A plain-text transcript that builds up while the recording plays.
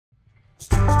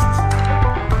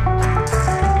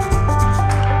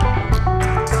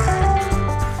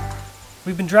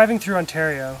We've been driving through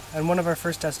Ontario, and one of our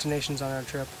first destinations on our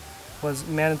trip was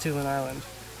Manitoulin Island.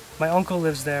 My uncle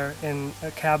lives there in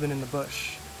a cabin in the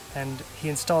bush, and he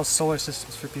installs solar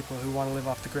systems for people who want to live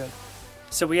off the grid.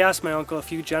 So we asked my uncle a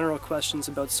few general questions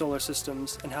about solar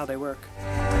systems and how they work.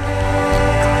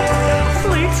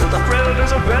 Fleets of the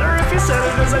predators are better if you said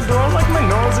it, as I don't like my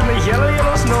nose in the yellow,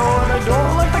 yellow snow, and I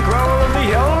don't like the growl of the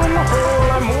yellow in the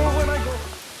hole. I move when I go.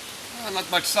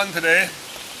 Not much sun today.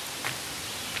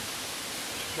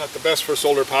 Not the best for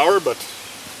solar power, but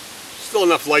still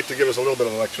enough light to give us a little bit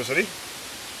of electricity.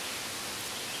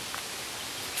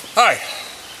 Hi,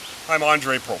 I'm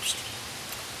André Probst.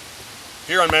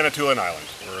 Here on Manitoulin Island.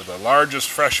 We're the largest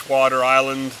freshwater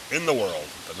island in the world.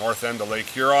 The north end of Lake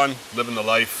Huron, living the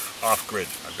life off-grid.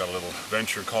 I've got a little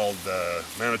venture called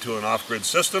Manitoulin Off-Grid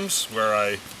Systems, where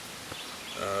I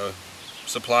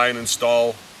supply and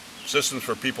install systems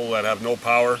for people that have no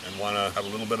power and want to have a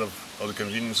little bit of the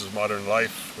conveniences of modern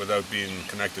life without being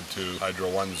connected to Hydro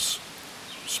One's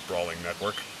sprawling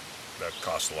network that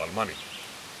costs a lot of money.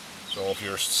 So if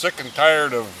you're sick and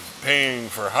tired of paying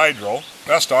for hydro,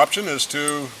 best option is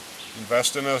to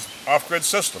invest in an off-grid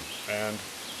system. And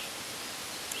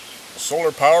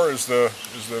solar power is the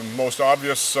most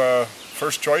obvious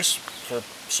first choice for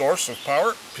source of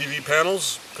power. PV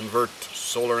panels convert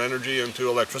solar energy into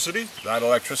electricity. That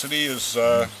electricity is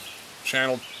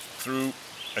channeled through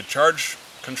a charge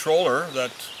controller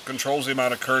that controls the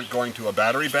amount of current going to a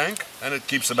battery bank, and it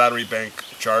keeps the battery bank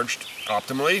charged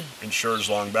optimally, ensures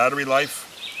long battery life,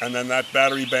 and then that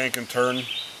battery bank in turn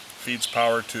feeds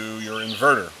power to your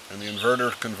inverter, and the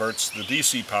inverter converts the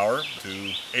DC power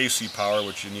to AC power,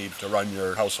 which you need to run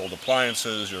your household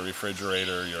appliances, your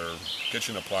refrigerator, your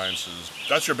kitchen appliances.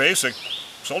 That's your basic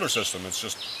solar system. It's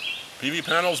just PV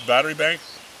panels, battery bank,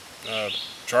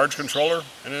 charge controller,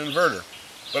 and an inverter.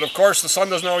 But of course the sun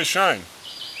doesn't always shine,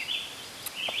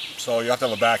 so you have to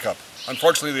have a backup.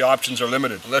 Unfortunately, the options are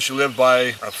limited. Unless you live by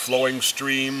a flowing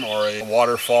stream or a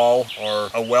waterfall or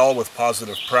a well with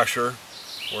positive pressure,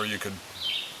 where you could,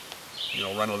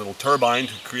 run a little turbine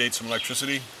to create some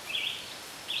electricity.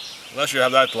 Unless you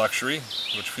have that luxury,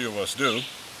 which few of us do,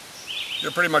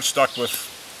 you're pretty much stuck with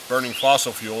burning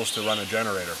fossil fuels to run a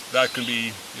generator. That can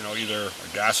be, either a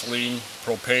gasoline.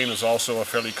 Propane is also a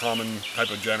fairly common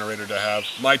type of generator to have.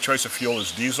 My choice of fuel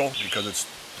is diesel because it's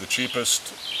the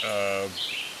cheapest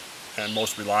and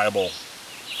most reliable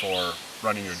for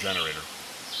running your generator.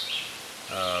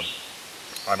 I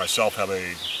myself have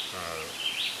a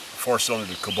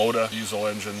 4-cylinder Kubota diesel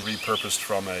engine repurposed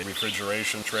from a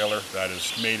refrigeration trailer that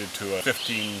is mated to a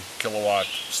 15 kilowatt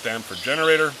Stamford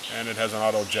generator, and it has an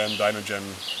Dynagen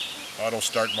auto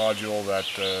start module that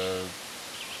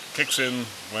kicks in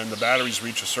when the batteries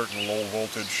reach a certain low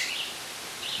voltage.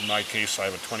 In my case, I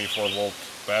have a 24 volt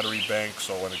battery bank,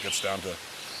 so when it gets down to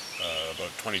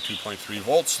about 22.3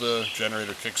 volts, the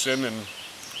generator kicks in and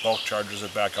bulk charges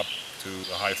it back up to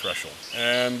the high threshold.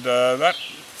 And that,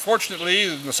 fortunately,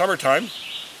 in the summertime,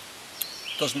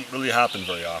 doesn't really happen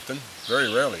very often.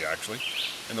 Very rarely, actually.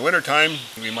 In the wintertime,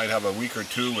 we might have a week or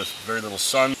two with very little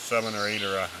sun, 7 or 8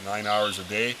 or 9 hours a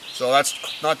day. So that's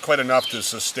not quite enough to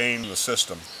sustain the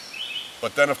system.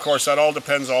 But then, of course, that all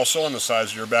depends also on the size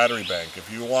of your battery bank.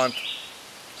 If you want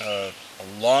a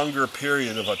longer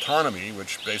period of autonomy,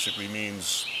 which basically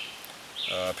means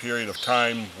a period of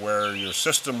time where your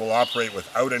system will operate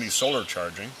without any solar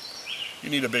charging,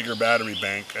 you need a bigger battery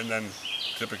bank and then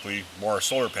typically more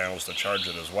solar panels to charge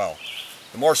it as well.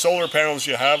 The more solar panels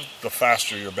you have, the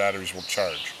faster your batteries will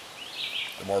charge.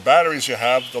 The more batteries you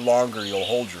have, the longer you'll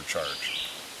hold your charge.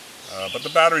 But the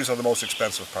batteries are the most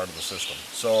expensive part of the system.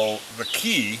 So the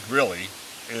key, really,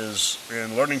 is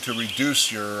in learning to reduce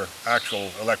your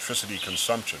actual electricity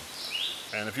consumption.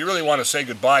 And if you really want to say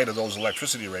goodbye to those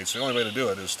electricity rates, the only way to do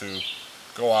it is to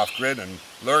go off-grid and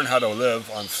learn how to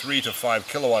live on 3 to 5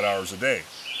 kilowatt hours a day.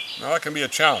 Now that can be a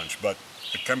challenge, but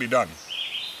it can be done.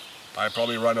 I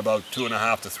probably run about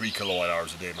 2.5 to 3 kilowatt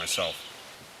hours a day myself.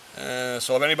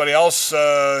 So if anybody else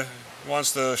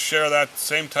wants to share that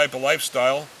same type of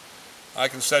lifestyle, I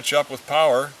can set you up with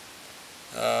power.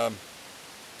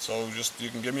 So you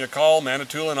can give me a call,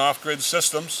 Manitoulin Off-Grid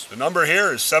Systems. The number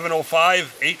here is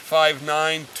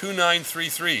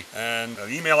 705-859-2933. And an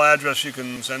email address, you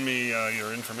can send me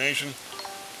your information,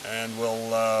 and we'll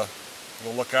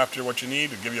look after what you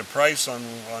need and give you a price on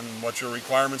what your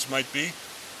requirements might be.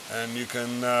 And you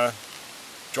can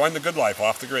join the good life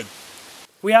off the grid.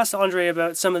 We asked André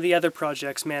about some of the other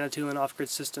projects Manitoulin Off-Grid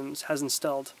Systems has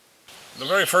installed. The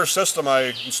very first system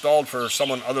I installed for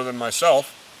someone other than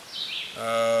myself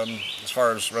as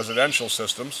far as residential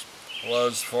systems,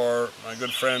 was for my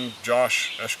good friend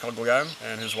Josh Eshkalglan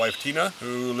and his wife Tina,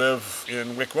 who live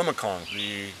in Wikwemikong,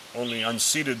 the only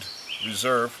unceded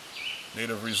reserve,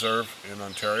 native reserve in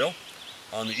Ontario,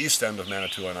 on the east end of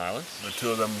Manitoulin Island. The two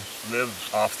of them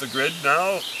live off the grid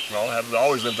now. Well, have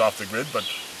always lived off the grid, but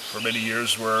for many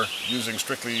years were using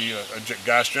strictly a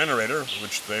gas generator,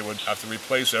 which they would have to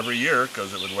replace every year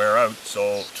because it would wear out.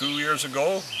 So 2 years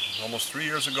ago, almost 3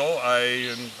 years ago,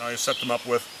 I set them up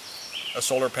with a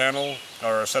solar panel,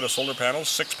 or a set of solar panels,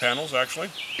 6 panels actually,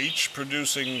 each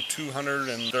producing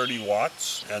 230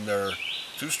 watts, and they're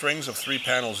 2 strings of 3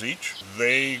 panels each.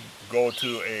 They go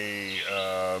to a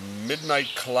Midnight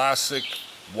Classic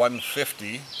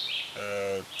 150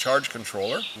 charge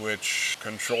controller, which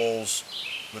controls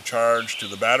the charge to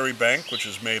the battery bank, which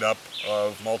is made up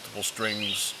of multiple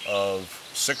strings of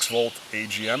 6-volt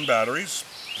AGM batteries.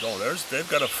 Oh, they've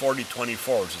got a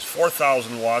 4024, which is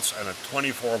 4,000 watts and a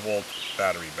 24-volt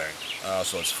battery bank.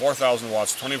 So it's 4,000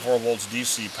 watts, 24 volts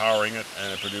DC powering it,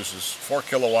 and it produces 4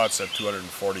 kilowatts at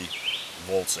 240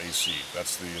 volts AC.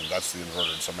 That's the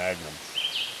inverter. It's a Magnum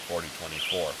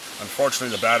 4024.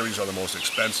 Unfortunately, the batteries are the most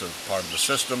expensive part of the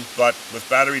system, but with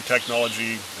battery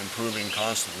technology improving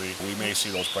constantly, we may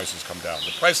see those prices come down.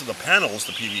 The price of the panels,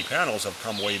 the PV panels, have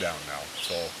come way down now,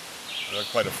 so they're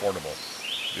quite affordable.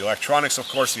 The electronics, of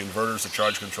course, the inverters, the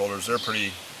charge controllers, they're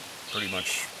pretty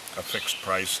much a fixed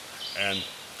price, and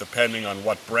depending on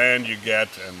what brand you get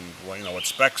and what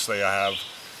specs they have,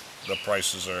 the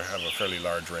prices have a fairly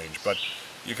large range. But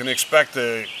you can expect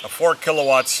a 4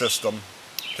 kilowatt system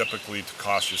typically to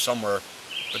cost you somewhere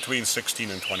between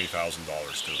 $16,000 and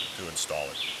 $20,000 to install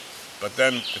it. But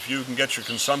then if you can get your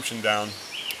consumption down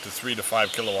to 3 to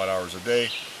 5 kilowatt hours a day,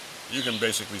 you can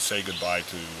basically say goodbye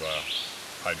to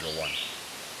Hydro One.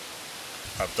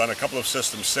 I've done a couple of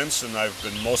systems since, and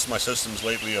most of my systems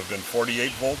lately have been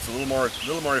 48 volts, a little more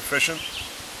efficient,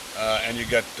 and you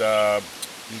get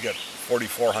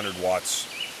 4,400 watts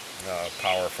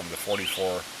power from the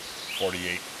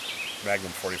 4448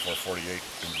 Magnum 4448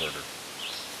 inverter.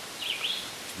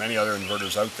 There's many other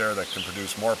inverters out there that can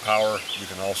produce more power. You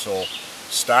can also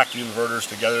stack the inverters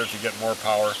together to get more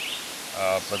power,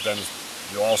 but then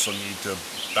you also need to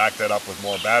back that up with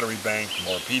more battery bank,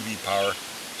 more PV power.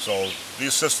 So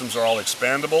these systems are all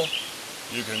expandable.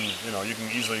 You can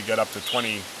easily get up to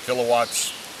 20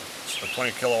 kilowatts, a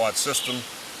 20 kilowatt system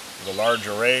with a large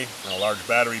array and a large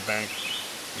battery bank.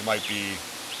 You might be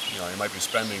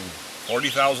spending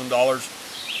 $40,000,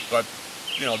 but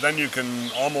then you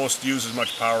can almost use as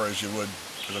much power as you would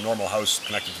with a normal house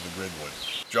connected to the grid would.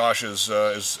 Josh is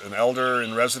an elder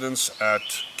in residence at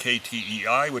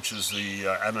KTEI, which is the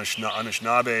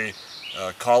Anishinaabe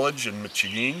College in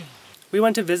Michigan. We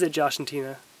went to visit Josh and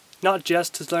Tina, not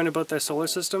just to learn about their solar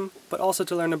system, but also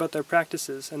to learn about their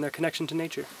practices and their connection to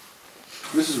nature.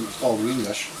 This is what's called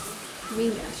Wingash.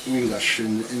 Wingash. Wingash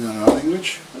in our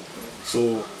language.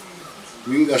 So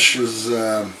Wingash is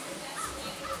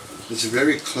it's a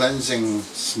very cleansing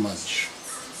smudge.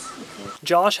 Okay.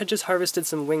 Josh had just harvested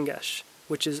some wingash,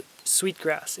 which is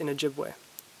sweetgrass in Ojibwe.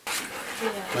 Yeah.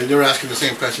 Like they're asking the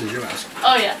same questions you're asking.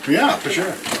 Oh yeah. Yeah, for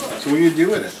sure. So what do you do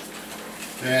with it?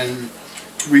 And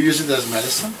we use it as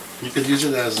medicine. You could use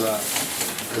it as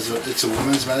it's a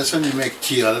woman's medicine. You make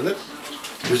tea out of it.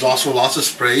 There's also lots of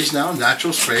sprays now,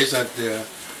 natural sprays that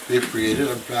they've created.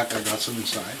 In fact, I got some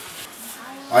inside.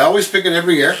 I always pick it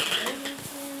every year.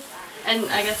 And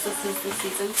I guess this is the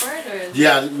season for it, or?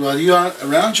 Yeah, well, you are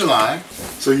around July,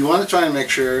 so you want to try and make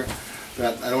sure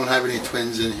that I don't have any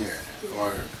twins in here.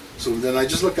 So then I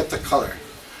just look at the color.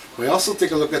 We also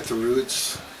take a look at the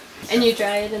roots. And you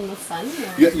dry it in the sun?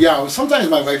 Or? Yeah, sometimes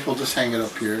my wife will just hang it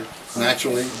up here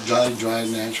naturally, dry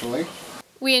naturally.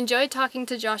 We enjoyed talking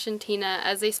to Josh and Tina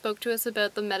as they spoke to us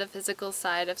about the metaphysical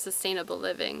side of sustainable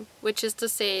living, which is to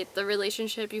say the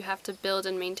relationship you have to build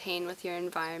and maintain with your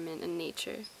environment and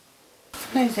nature.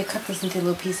 Sometimes they cut this into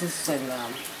little pieces and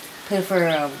put it for,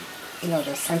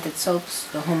 the scented soaps,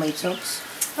 the homemade soaps.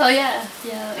 Oh yeah,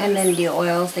 yeah. And then the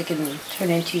oils, they can turn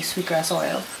into sweetgrass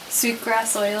oil.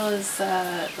 Sweetgrass oil is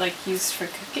like used for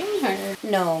cooking, or?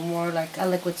 No, more like a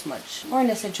liquid smudge, or an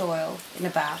essential oil in a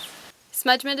bath.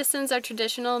 Smudge medicines are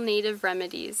traditional native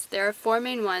remedies. There are 4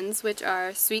 main ones, which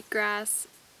are sweetgrass,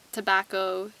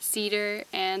 tobacco, cedar,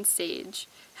 and sage.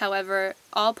 However,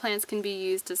 all plants can be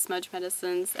used as smudge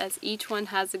medicines, as each one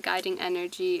has a guiding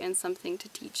energy and something to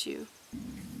teach you.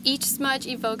 Each smudge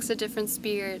evokes a different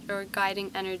spirit or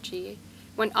guiding energy.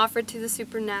 When offered to the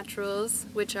supernaturals,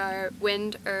 which are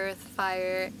wind, earth,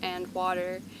 fire, and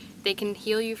water, they can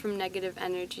heal you from negative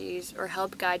energies or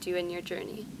help guide you in your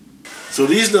journey. So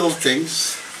these little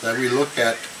things that we look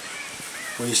at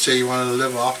when you say you want to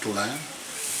live off the land.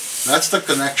 That's the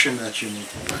connection that you need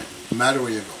to find, no matter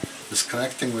where you go. It's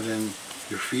connecting within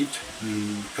your feet,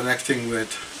 and connecting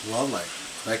with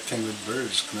wildlife, connecting with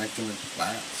birds, connecting with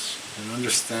plants, and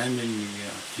understanding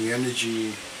the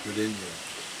energy within you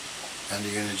and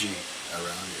the energy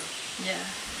around you. Yeah.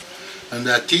 And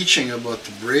that teaching about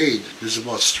the braid is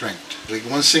about strength. Like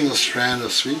one single strand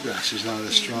of sweetgrass is not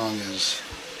as strong as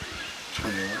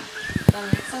 21. That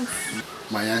makes sense.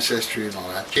 My ancestry and all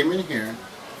that came in here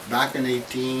back in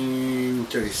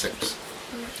 1836.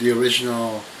 The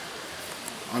original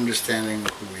understanding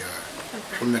of who we are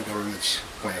from the government's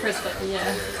point of view.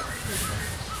 Yeah.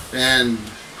 And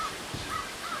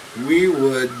we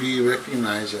would be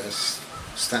recognized as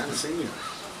status Indians.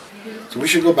 So we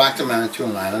should go back to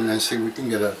Manitoulin Island and see if we can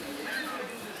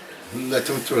let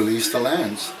them to release the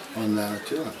lands on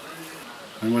Manitoulin.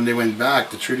 And when they went back,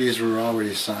 the treaties were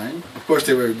already signed. Of course,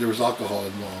 there was alcohol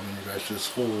involved in regards to this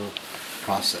whole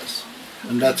process.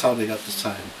 And that's how they got to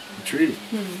sign the treaty.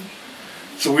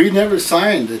 So we never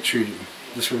signed the treaty,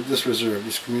 this reserve,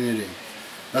 this community.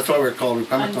 That's why we're called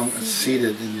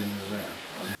Unceded Indian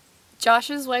Reserve.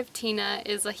 Josh's wife Tina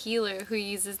is a healer who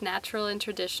uses natural and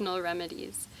traditional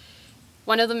remedies.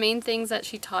 One of the main things that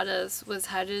she taught us was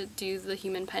how to do the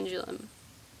human pendulum.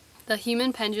 The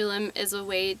human pendulum is a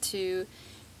way to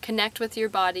connect with your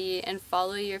body and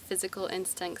follow your physical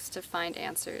instincts to find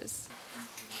answers.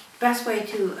 Best way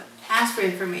to ask for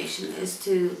information is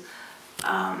to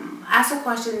ask a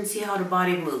question and see how the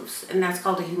body moves, and that's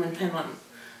called the human pendulum.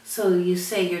 So you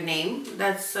say your name,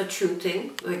 that's a true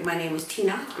thing, like my name is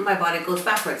Tina, and my body goes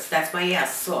backwards, that's my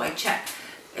yes, so I check.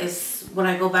 When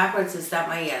I go backwards, is that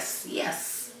my yes?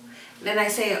 Yes. Then I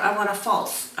say I want a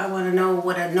false, I want to know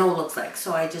what a no looks like,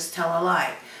 so I just tell a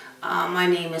lie. My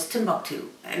name is Timbuktu,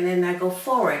 and then I go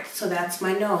forward, so that's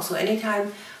my no. So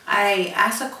anytime I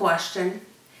ask a question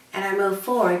and I move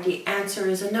forward, the answer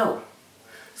is a no.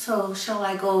 So shall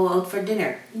I go out for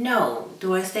dinner? No.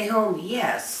 Do I stay home?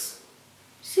 Yes.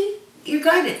 See, you're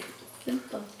guided.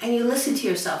 Simple. And you listen to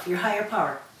yourself, your higher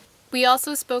power. We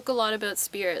also spoke a lot about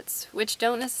spirits, which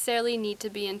don't necessarily need to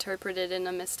be interpreted in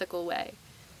a mystical way.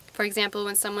 For example,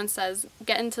 when someone says,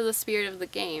 get into the spirit of the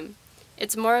game,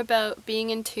 it's more about being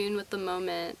in tune with the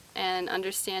moment and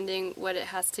understanding what it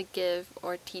has to give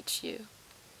or teach you.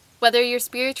 Whether you're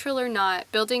spiritual or not,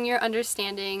 building your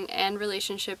understanding and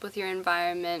relationship with your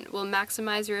environment will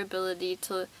maximize your ability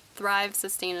to thrive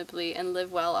sustainably and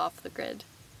live well off the grid.